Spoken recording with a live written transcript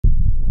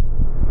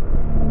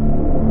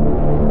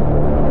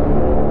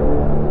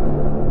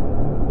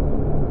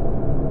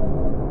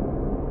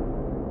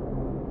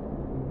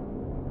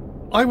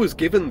I was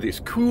given this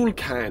cool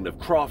can of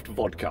craft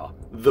vodka.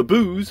 The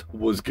booze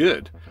was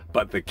good,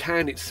 but the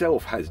can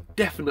itself has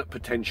definite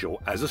potential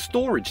as a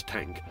storage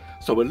tank,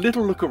 so a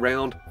little look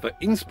around for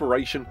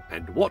inspiration,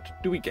 and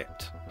what do we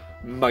get?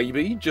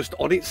 Maybe just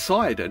on its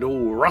side and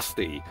all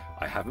rusty.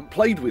 I haven't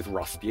played with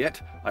rust yet.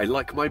 I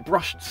like my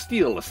brushed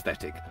steel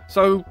aesthetic,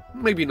 so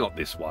maybe not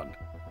this one.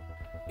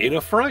 In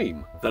a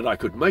frame that I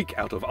could make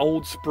out of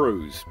old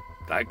sprues.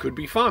 That could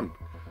be fun.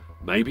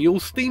 Maybe all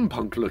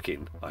steampunk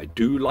looking. I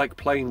do like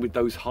playing with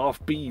those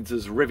half beads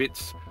as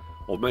rivets.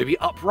 Or maybe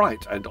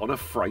upright and on a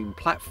frame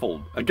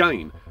platform.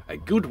 Again, a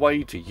good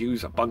way to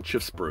use a bunch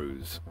of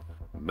sprues.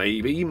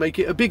 Maybe make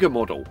it a bigger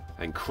model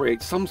and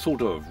create some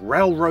sort of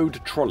railroad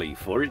trolley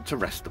for it to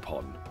rest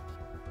upon.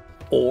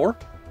 Or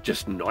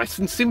just nice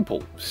and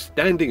simple,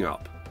 standing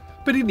up.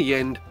 But in the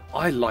end,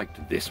 I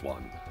liked this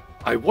one.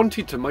 I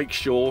wanted to make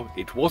sure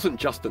it wasn't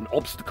just an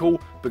obstacle,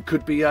 but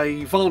could be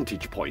a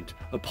vantage point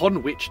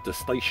upon which to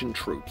station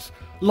troops,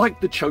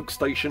 like the choke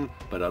station,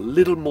 but a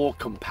little more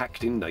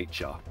compact in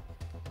nature.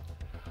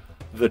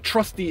 The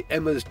trusty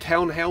Emma's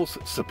townhouse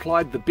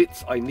supplied the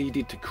bits I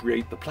needed to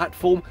create the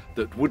platform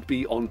that would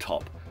be on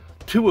top.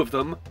 Two of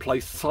them,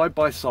 placed side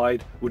by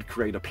side, would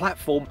create a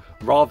platform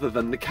rather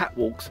than the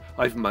catwalks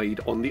I've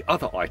made on the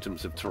other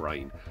items of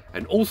terrain.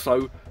 And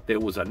also, there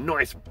was a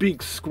nice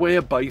big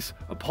square base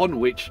upon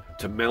which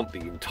to mount the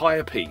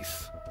entire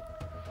piece.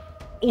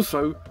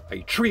 Also,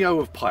 a trio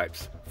of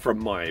pipes from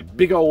my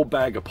big old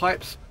bag of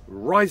pipes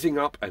rising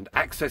up and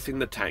accessing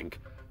the tank.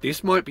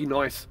 This might be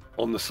nice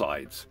on the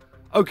sides.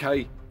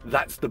 Okay,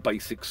 that's the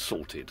basics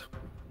sorted.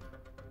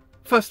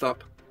 First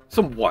up,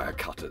 some wire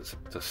cutters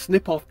to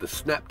snip off the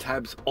snap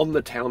tabs on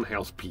the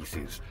townhouse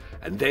pieces,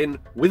 and then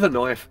with a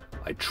knife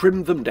I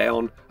trimmed them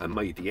down and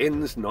made the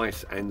ends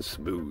nice and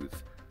smooth.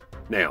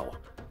 Now,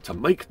 to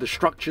make the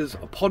structures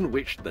upon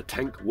which the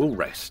tank will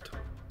rest.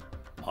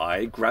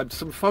 I grabbed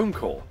some foam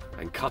core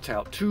and cut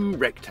out two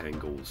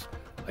rectangles.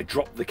 I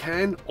dropped the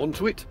can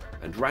onto it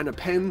and ran a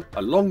pen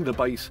along the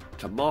base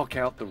to mark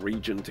out the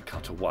region to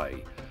cut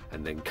away,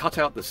 and then cut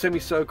out the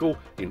semicircle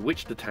in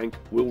which the tank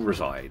will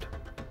reside.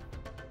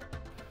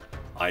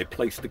 I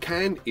placed the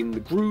can in the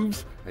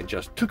grooves and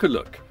just took a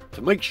look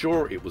to make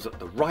sure it was at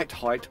the right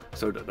height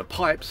so that the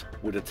pipes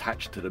would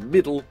attach to the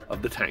middle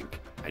of the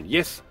tank. And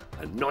yes,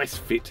 a nice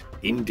fit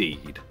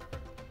indeed.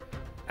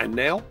 And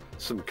now,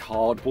 some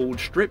cardboard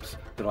strips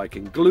that I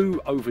can glue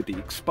over the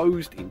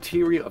exposed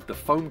interior of the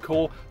foam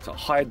core to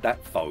hide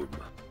that foam.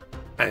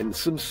 And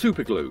some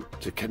super glue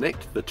to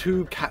connect the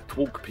two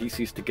catwalk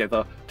pieces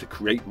together to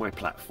create my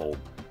platform.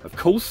 Of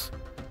course,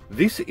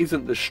 this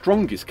isn't the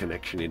strongest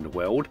connection in the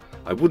world.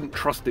 I wouldn't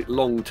trust it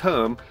long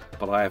term,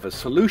 but I have a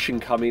solution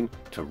coming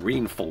to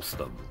reinforce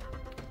them.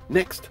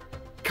 Next,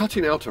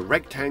 cutting out a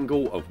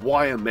rectangle of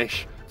wire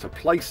mesh to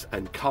place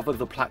and cover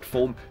the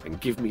platform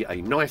and give me a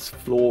nice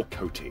floor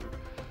coating.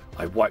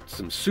 I wiped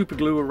some super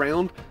glue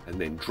around and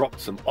then dropped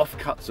some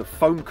offcuts of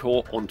foam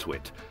core onto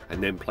it,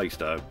 and then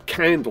placed a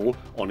candle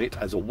on it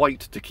as a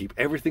weight to keep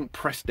everything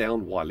pressed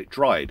down while it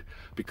dried,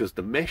 because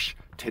the mesh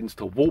tends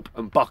to warp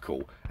and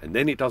buckle and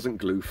then it doesn't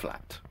glue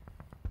flat.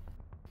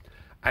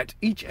 At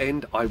each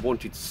end I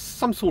wanted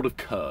some sort of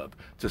curb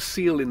to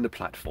seal in the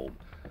platform,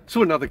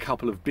 so another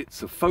couple of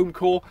bits of foam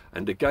core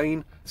and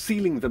again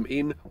sealing them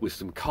in with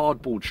some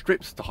cardboard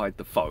strips to hide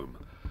the foam.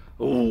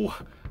 Oh,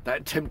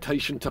 that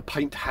temptation to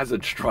paint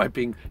hazard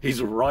striping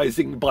is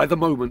rising by the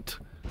moment.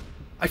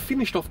 I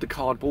finished off the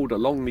cardboard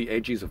along the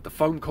edges of the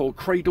foam core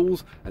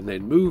cradles and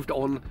then moved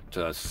on to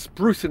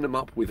sprucing them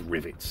up with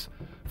rivets.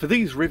 For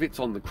these rivets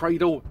on the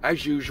cradle,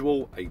 as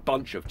usual, a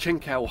bunch of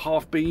Chenkao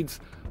half beads.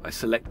 I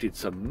selected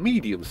some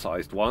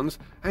medium-sized ones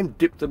and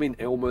dipped them in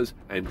Elmer's,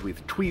 and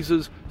with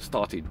tweezers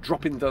started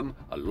dropping them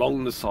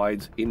along the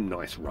sides in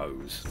nice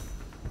rows.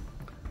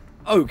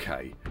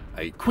 Okay,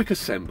 a quick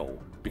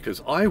assemble,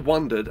 because I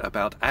wondered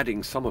about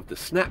adding some of the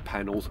snap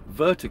panels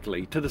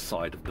vertically to the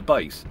side of the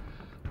base.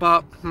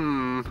 But,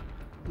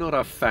 not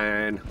a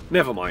fan.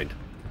 Never mind.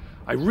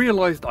 I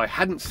realised I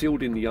hadn't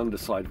sealed in the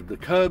underside of the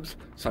curbs,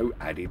 so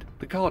added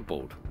the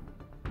cardboard.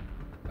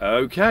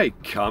 Okay,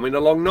 coming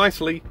along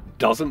nicely.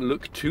 Doesn't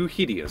look too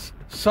hideous.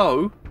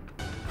 So,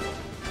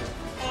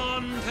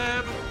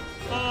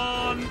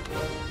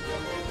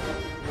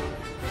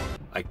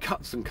 I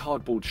cut some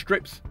cardboard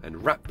strips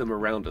and wrapped them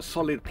around a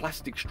solid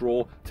plastic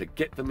straw to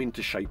get them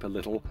into shape a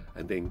little,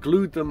 and then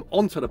glued them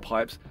onto the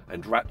pipes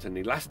and wrapped an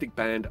elastic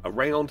band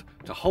around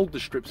to hold the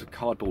strips of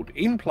cardboard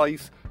in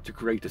place to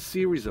create a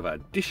series of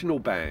additional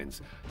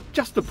bands,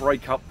 just to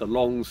break up the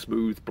long,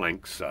 smooth,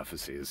 blank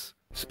surfaces.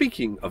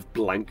 Speaking of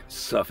blank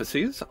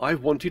surfaces, I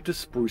wanted to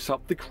spruce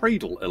up the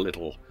cradle a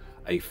little.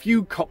 A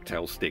few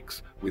cocktail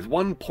sticks with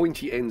one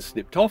pointy end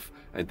snipped off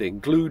and then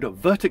glued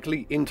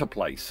vertically into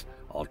place.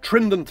 I'll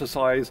trim them to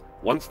size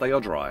once they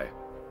are dry.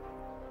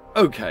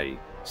 Okay,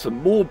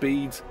 some more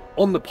beads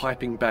on the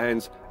piping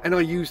bands, and I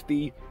used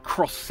the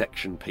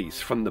cross-section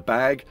piece from the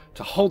bag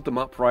to hold them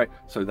upright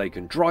so they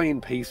can dry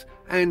in peace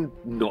and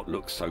not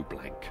look so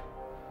blank.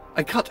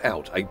 I cut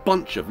out a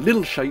bunch of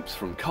little shapes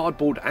from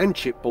cardboard and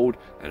chipboard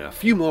and a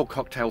few more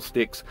cocktail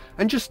sticks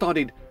and just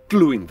started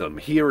gluing them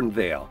here and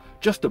there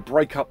just to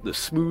break up the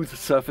smooth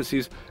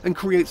surfaces and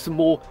create some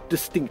more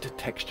distinct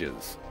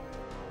textures.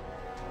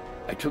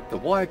 I took the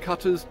wire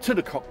cutters to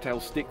the cocktail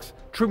sticks,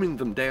 trimming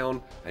them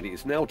down, and it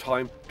is now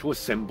time to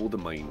assemble the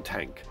main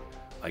tank.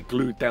 I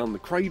glued down the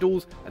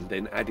cradles and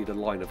then added a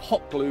line of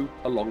hot glue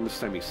along the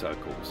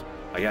semicircles.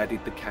 I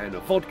added the can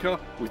of vodka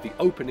with the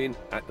opening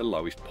at the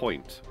lowest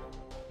point.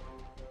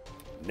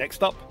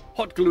 Next up,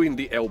 hot gluing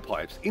the L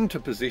pipes into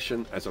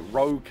position as a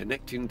row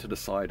connecting to the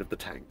side of the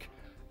tank.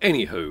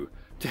 Anywho,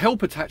 to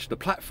help attach the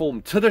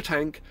platform to the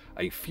tank,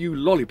 a few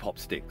lollipop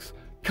sticks,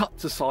 cut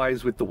to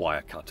size with the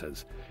wire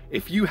cutters.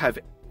 If you have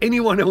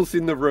anyone else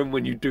in the room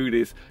when you do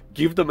this,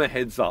 give them a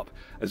heads up,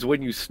 as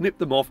when you snip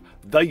them off,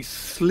 they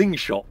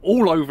slingshot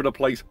all over the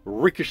place,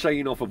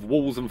 ricocheting off of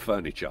walls and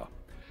furniture.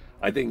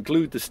 I then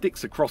glued the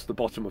sticks across the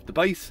bottom of the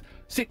base,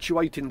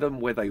 situating them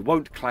where they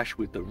won't clash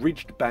with the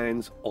ridged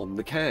bands on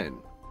the can.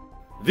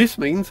 This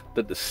means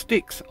that the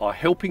sticks are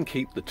helping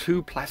keep the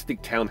two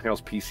plastic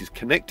townhouse pieces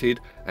connected,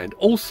 and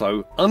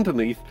also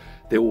underneath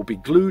there will be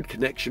glued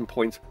connection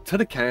points to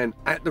the can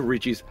at the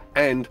ridges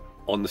and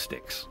on the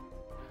sticks.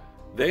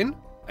 Then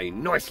a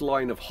nice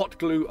line of hot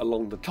glue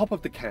along the top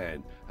of the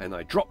can, and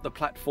I dropped the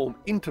platform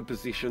into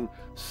position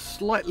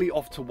slightly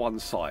off to one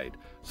side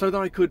so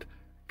that I could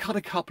cut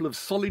a couple of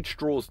solid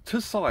straws to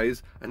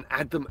size and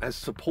add them as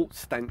support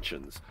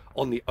stanchions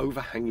on the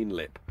overhanging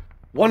lip.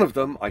 One of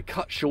them I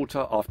cut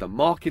shorter after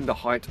marking the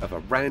height of a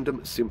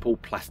random simple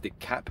plastic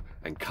cap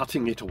and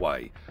cutting it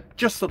away,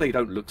 just so they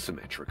don't look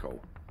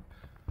symmetrical.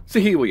 So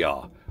here we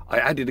are. I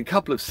added a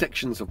couple of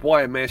sections of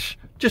wire mesh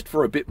just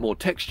for a bit more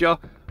texture,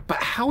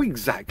 but how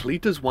exactly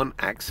does one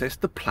access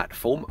the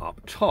platform up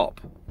top?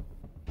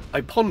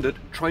 I pondered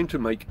trying to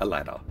make a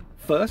ladder,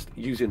 first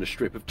using a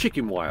strip of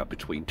chicken wire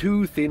between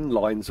two thin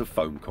lines of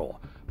foam core,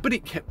 but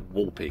it kept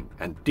warping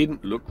and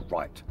didn't look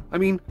right. I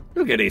mean,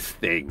 look at this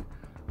thing.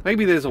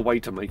 Maybe there's a way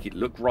to make it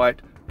look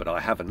right, but I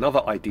have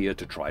another idea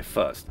to try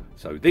first,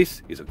 so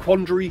this is a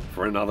quandary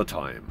for another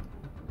time.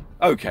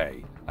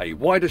 Okay, a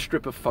wider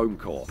strip of foam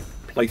core,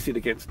 place it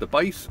against the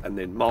base and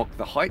then mark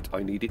the height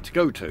I need it to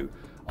go to,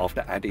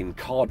 after adding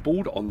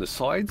cardboard on the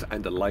sides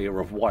and a layer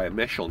of wire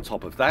mesh on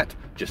top of that,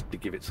 just to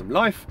give it some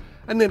life,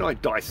 and then I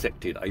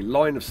dissected a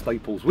line of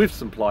staples with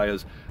some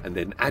pliers and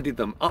then added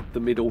them up the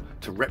middle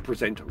to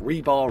represent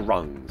rebar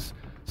rungs.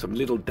 Some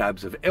little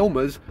dabs of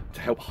Elmer's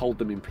to help hold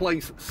them in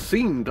place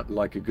seemed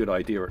like a good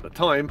idea at the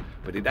time,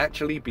 but it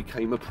actually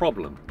became a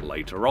problem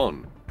later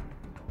on.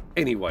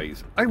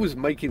 Anyways, I was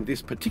making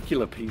this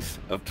particular piece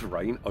of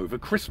terrain over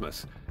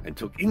Christmas and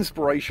took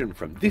inspiration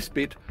from this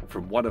bit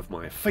from one of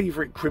my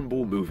favourite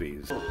Crimble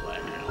movies.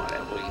 What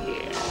have we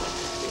here?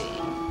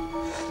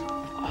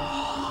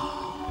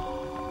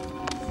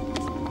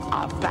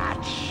 A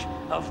batch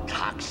of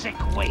toxic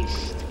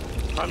waste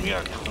from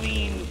your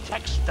clean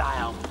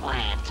textile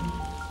plant.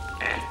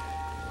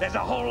 There's a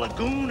whole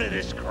lagoon of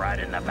this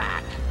crud in the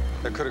back.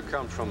 That could have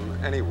come from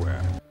anywhere.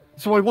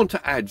 So I want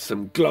to add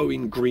some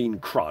glowing green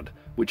crud,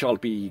 which I'll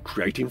be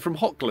creating from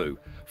hot glue.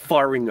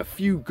 Firing a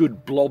few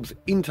good blobs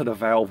into the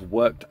valve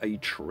worked a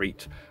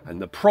treat,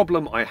 and the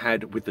problem I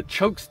had with the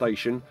choke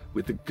station,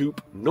 with the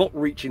goop not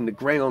reaching the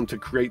ground to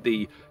create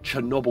the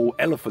Chernobyl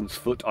elephant's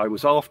foot I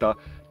was after,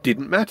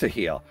 didn't matter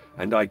here,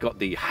 and I got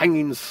the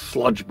hanging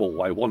sludge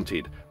ball I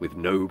wanted with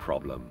no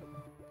problem.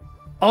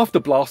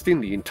 After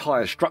blasting the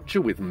entire structure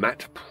with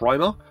matte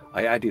primer,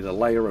 I added a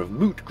layer of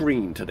moot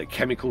green to the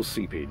chemical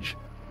seepage.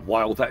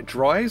 While that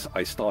dries,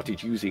 I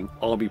started using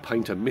Army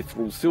Painter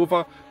Mithril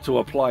Silver to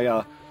apply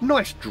a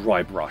nice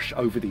dry brush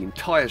over the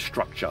entire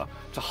structure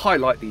to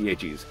highlight the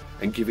edges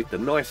and give it the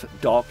nice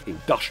dark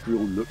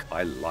industrial look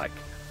I like.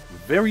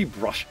 Very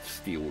brushed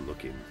steel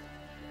looking.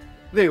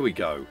 There we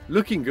go,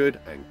 looking good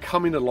and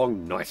coming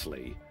along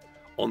nicely.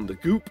 On the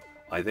goop,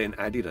 I then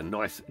added a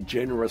nice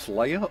generous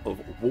layer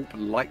of warp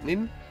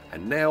lightning,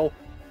 and now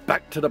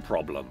back to the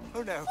problem.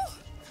 Oh no!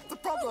 The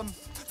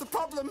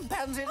problem,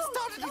 Pansy, it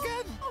started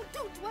again! Oh,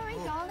 don't worry,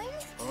 darling.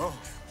 Oh.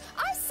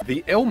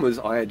 The Elmer's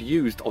I had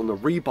used on the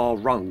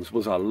rebar rungs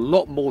was a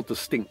lot more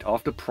distinct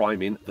after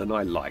priming than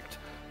I liked.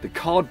 The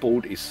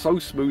cardboard is so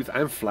smooth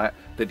and flat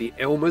that the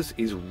Elmer's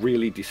is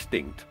really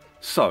distinct.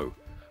 So,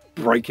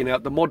 breaking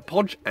out the Mod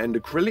Podge and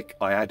acrylic,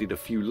 I added a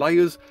few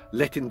layers,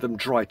 letting them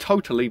dry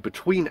totally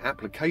between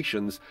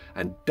applications,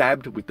 and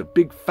dabbed with the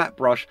big fat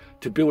brush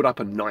to build up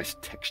a nice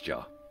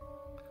texture.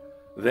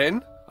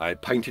 Then I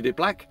painted it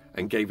black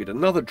and gave it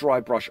another dry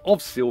brush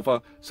of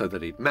silver so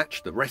that it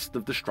matched the rest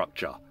of the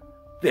structure.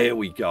 There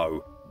we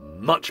go,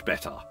 much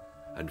better.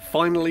 And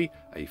finally,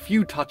 a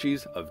few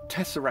touches of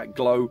Tesseract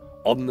glow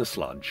on the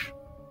sludge.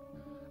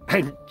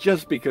 And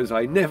just because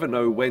I never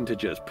know when to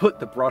just put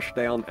the brush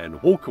down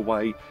and walk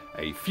away,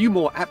 a few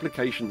more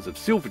applications of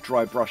silver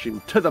dry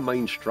brushing to the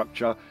main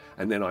structure,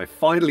 and then I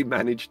finally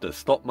managed to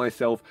stop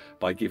myself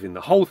by giving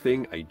the whole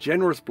thing a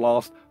generous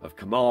blast of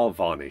Kamar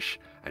varnish,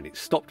 and it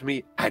stopped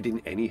me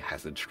adding any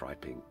hazard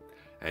striping.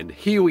 And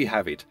here we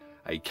have it,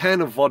 a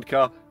can of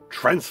vodka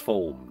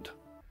transformed.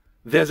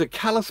 There's a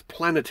callous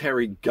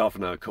planetary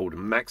governor called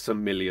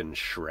Maximilian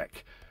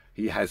Schreck.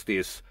 He has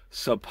this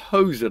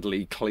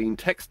supposedly clean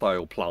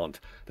textile plant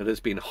that has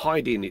been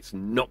hiding its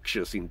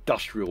noxious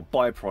industrial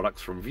byproducts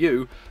from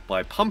view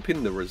by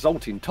pumping the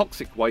resulting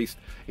toxic waste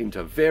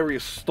into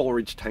various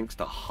storage tanks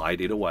to hide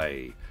it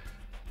away.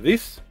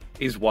 This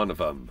is one of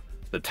them.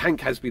 The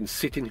tank has been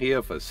sitting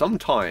here for some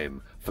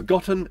time,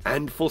 forgotten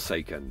and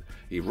forsaken,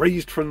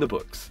 erased from the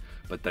books,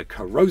 but the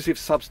corrosive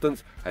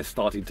substance has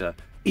started to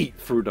eat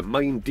through the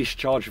main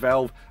discharge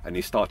valve and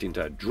is starting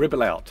to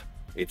dribble out.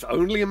 It's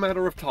only a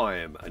matter of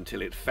time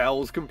until it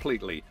fouls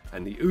completely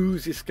and the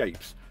ooze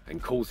escapes and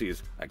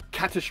causes a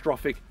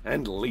catastrophic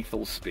and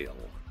lethal spill.